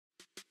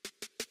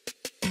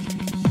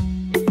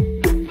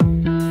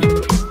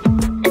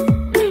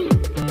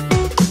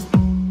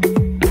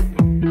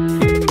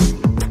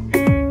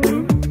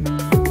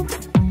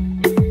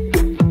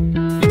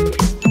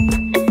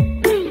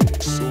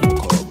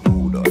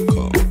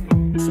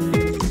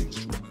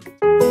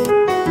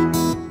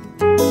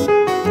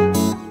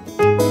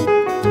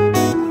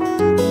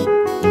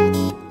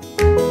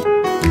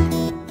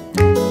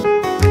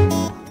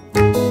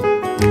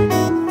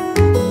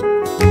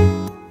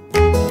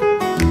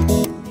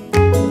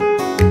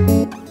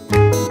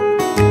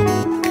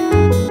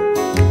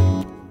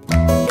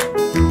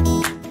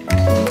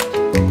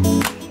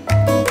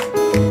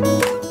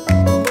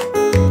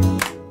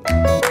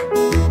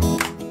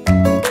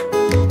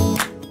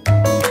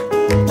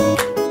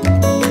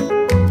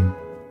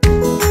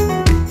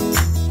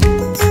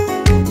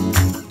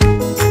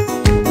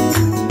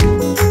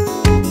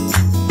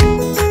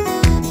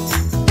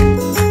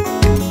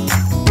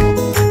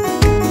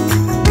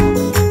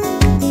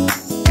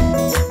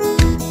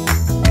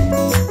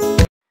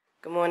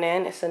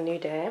morning, it's a new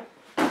day.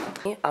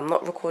 I'm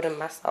not recording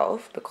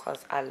myself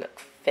because I look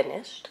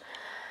finished.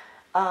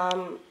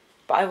 But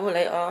I will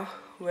later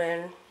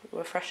when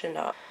we're freshened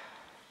up.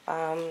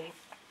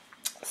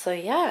 So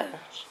yeah,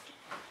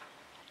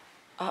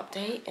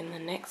 update in the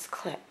next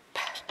clip.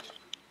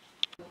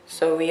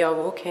 So we are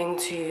walking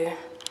to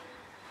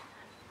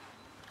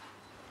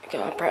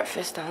get our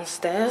breakfast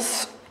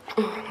downstairs.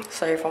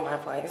 Sorry for my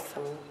voice,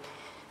 I'm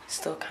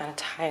still kind of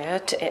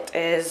tired. It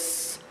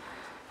is,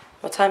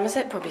 what time is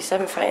it? Probably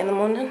 7:30 in the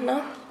morning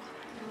now.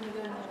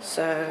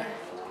 So,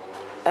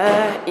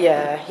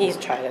 yeah, he's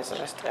tried it, so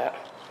let's do it.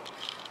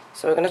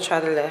 So we're gonna try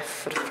the lift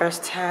for the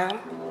first time.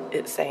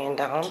 It's saying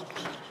down.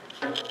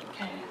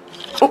 Okay.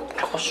 Oh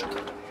gosh.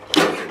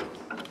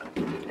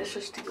 Let's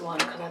just do one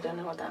because I don't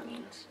know what that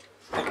means.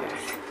 Okay.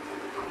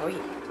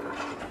 Wait.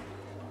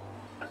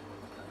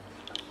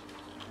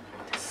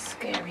 The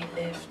scary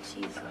lift,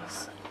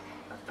 Jesus.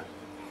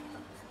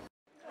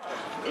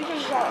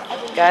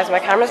 Guys, my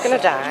camera's gonna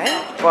die,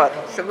 but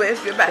So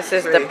where's your back? this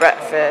is the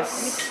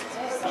breakfast,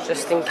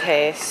 just in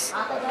case.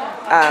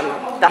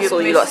 That's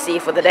all you lot see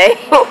for the day.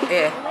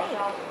 Yeah,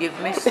 you've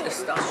missed the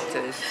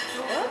starters.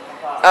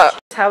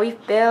 How we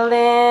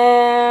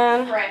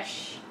feeling?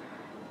 Fresh.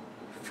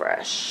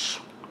 Fresh.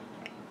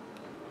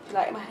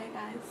 Like my hair,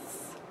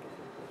 guys.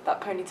 That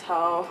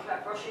ponytail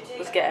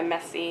was getting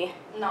messy.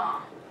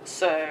 Nah.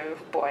 So,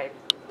 boy,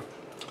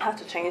 I have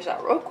to change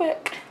that real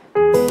quick.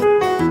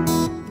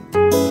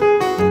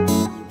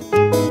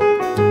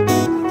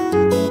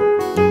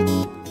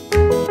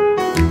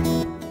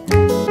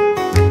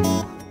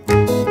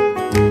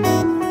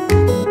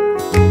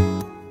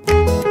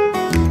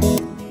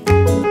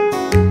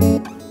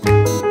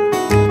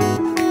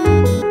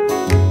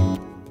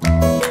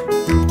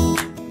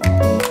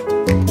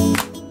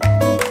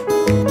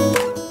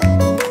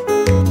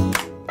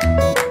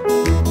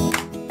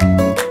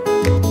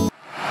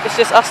 It's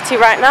just us two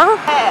right now,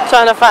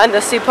 trying to find the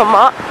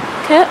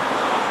supermarket.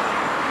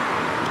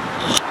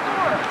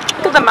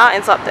 Look at the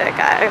mountains up there,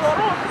 guys.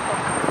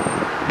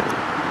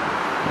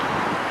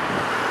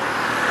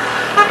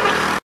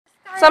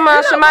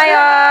 Summer,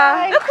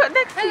 Shamaya. Look at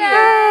next to you.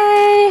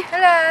 Hi.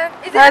 Hello.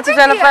 Is Hi to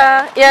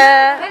Jennifer.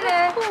 Yeah. Hello.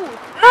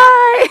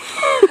 Hi.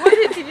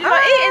 Did you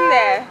not eat in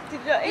there? Did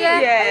you not eat? Yeah.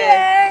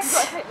 Yeah. You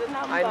got to take the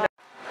number. I know.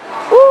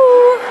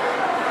 Ooh.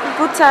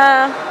 Good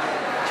time.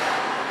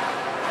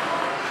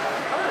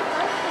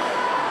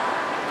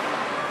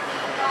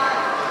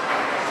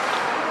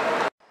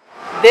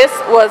 This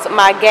was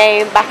my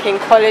game back in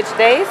college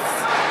days.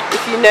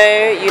 If you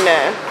know, you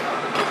know.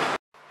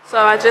 So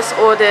I just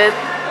ordered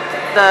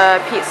the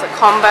pizza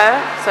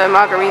combo. So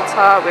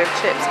margarita with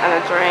chips and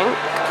a drink.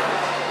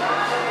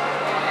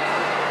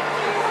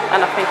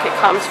 And I think it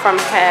comes from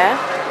here.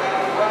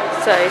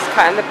 So it's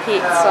kind of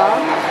pizza.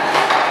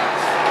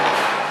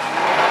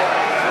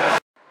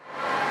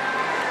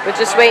 We're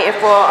just waiting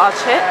for our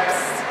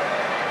chips.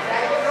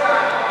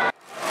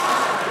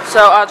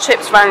 So our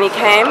chips finally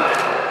came.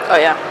 Oh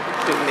yeah.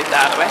 Move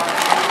that out of the way.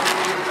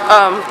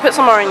 Put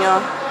some more in your.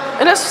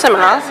 It looks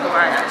similar.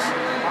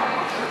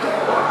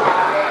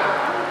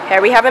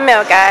 Here we have a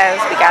meal, guys.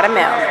 We got a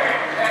meal.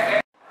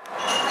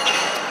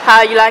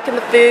 How are you liking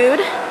the food?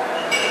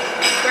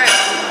 Great.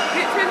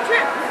 Pizza and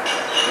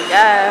chips.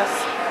 Yes.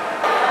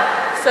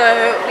 So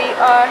we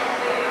are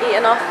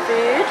eating our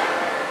food,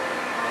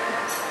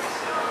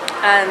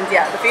 and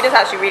yeah, the food is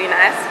actually really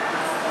nice.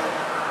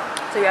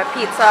 So we have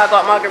pizza. I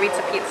got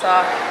margarita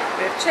pizza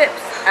with chips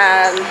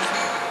and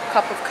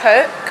cup of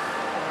Coke.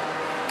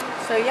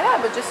 So yeah,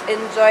 we're just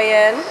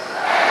enjoying.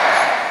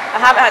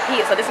 I haven't had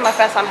pizza. This is my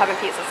first time having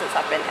pizza since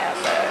I've been here,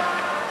 so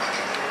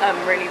I'm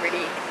really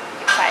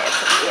excited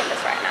to be eating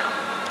this right now.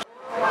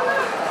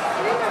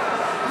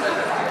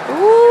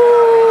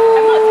 Ooh.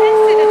 I've not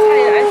tasted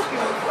Italian ice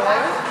cream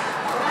before.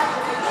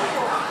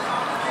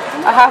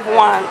 I have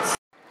once.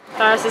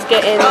 Paris is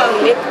getting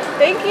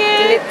Thank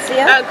you.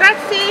 delizia.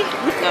 Grazie.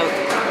 No.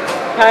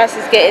 Paris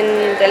is getting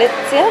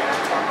delizia.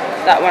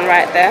 That one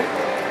right there.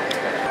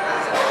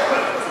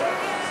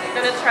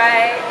 Gonna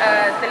try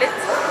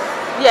delizia.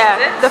 Yeah,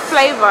 the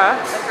flavor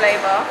The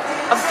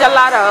of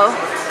gelato.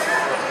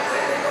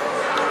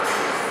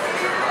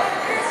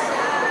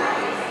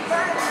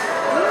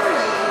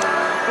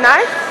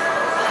 Nice.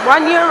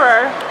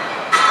 €1.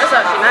 That's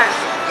actually nice.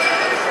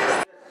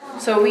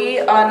 So we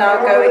are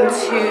now going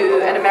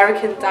to an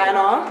American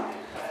diner.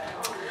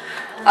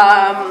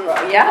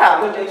 Yeah.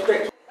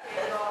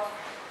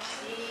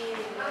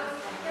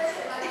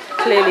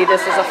 Clearly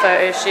this is a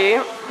photo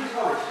shoot.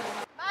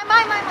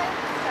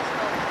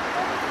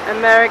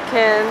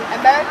 American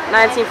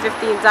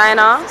 1915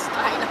 diner.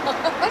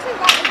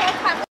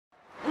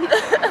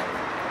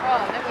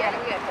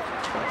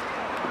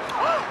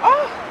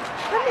 Oh,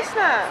 what is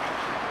that?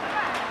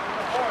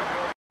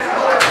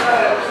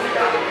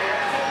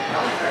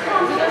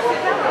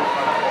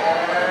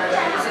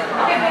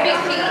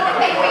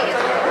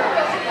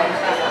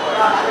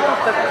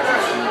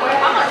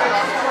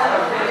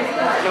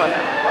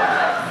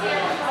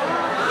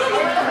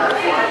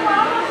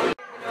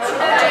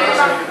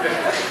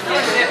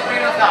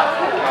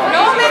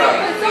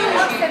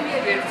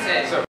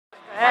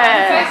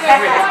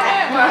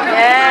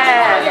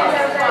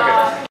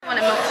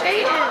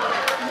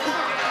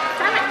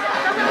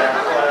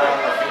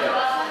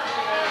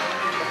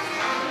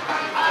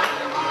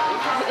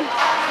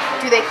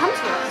 they come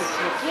to us?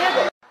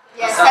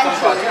 Yeah,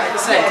 central.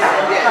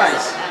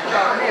 Nice.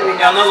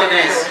 Yeah, no one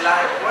is.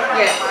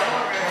 Yeah.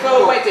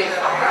 For a wedding.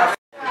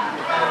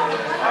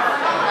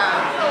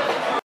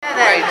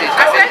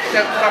 I think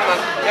there's someone,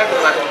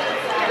 everyone.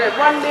 There's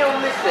 1 meal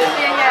missing.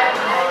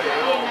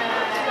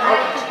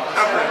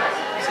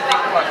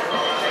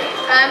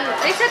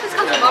 They said this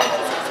comes from mom.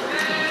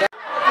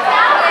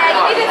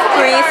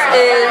 Greece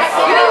is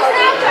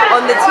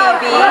on the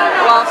TV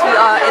whilst we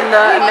are in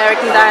the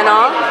American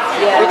diner.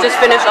 We just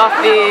finished our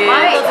food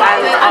and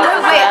after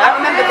I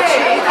remember the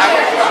tube.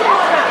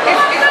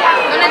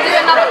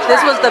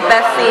 this was the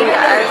best scene,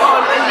 guys.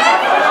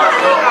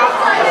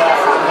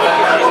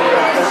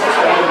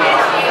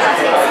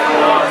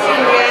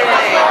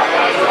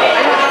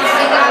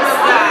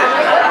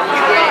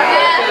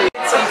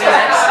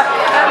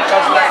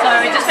 So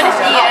we just finished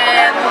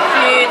eating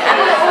food and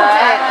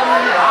dessert.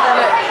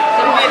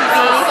 The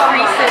movie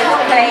Greases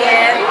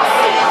playing.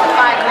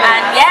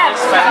 And yeah,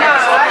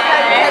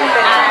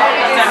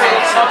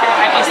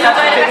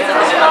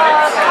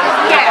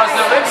 Because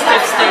the ribs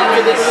keep staying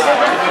with this.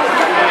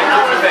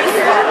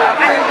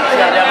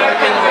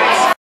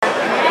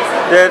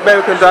 Yeah,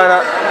 American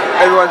diner.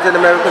 Everyone's in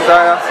American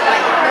diner.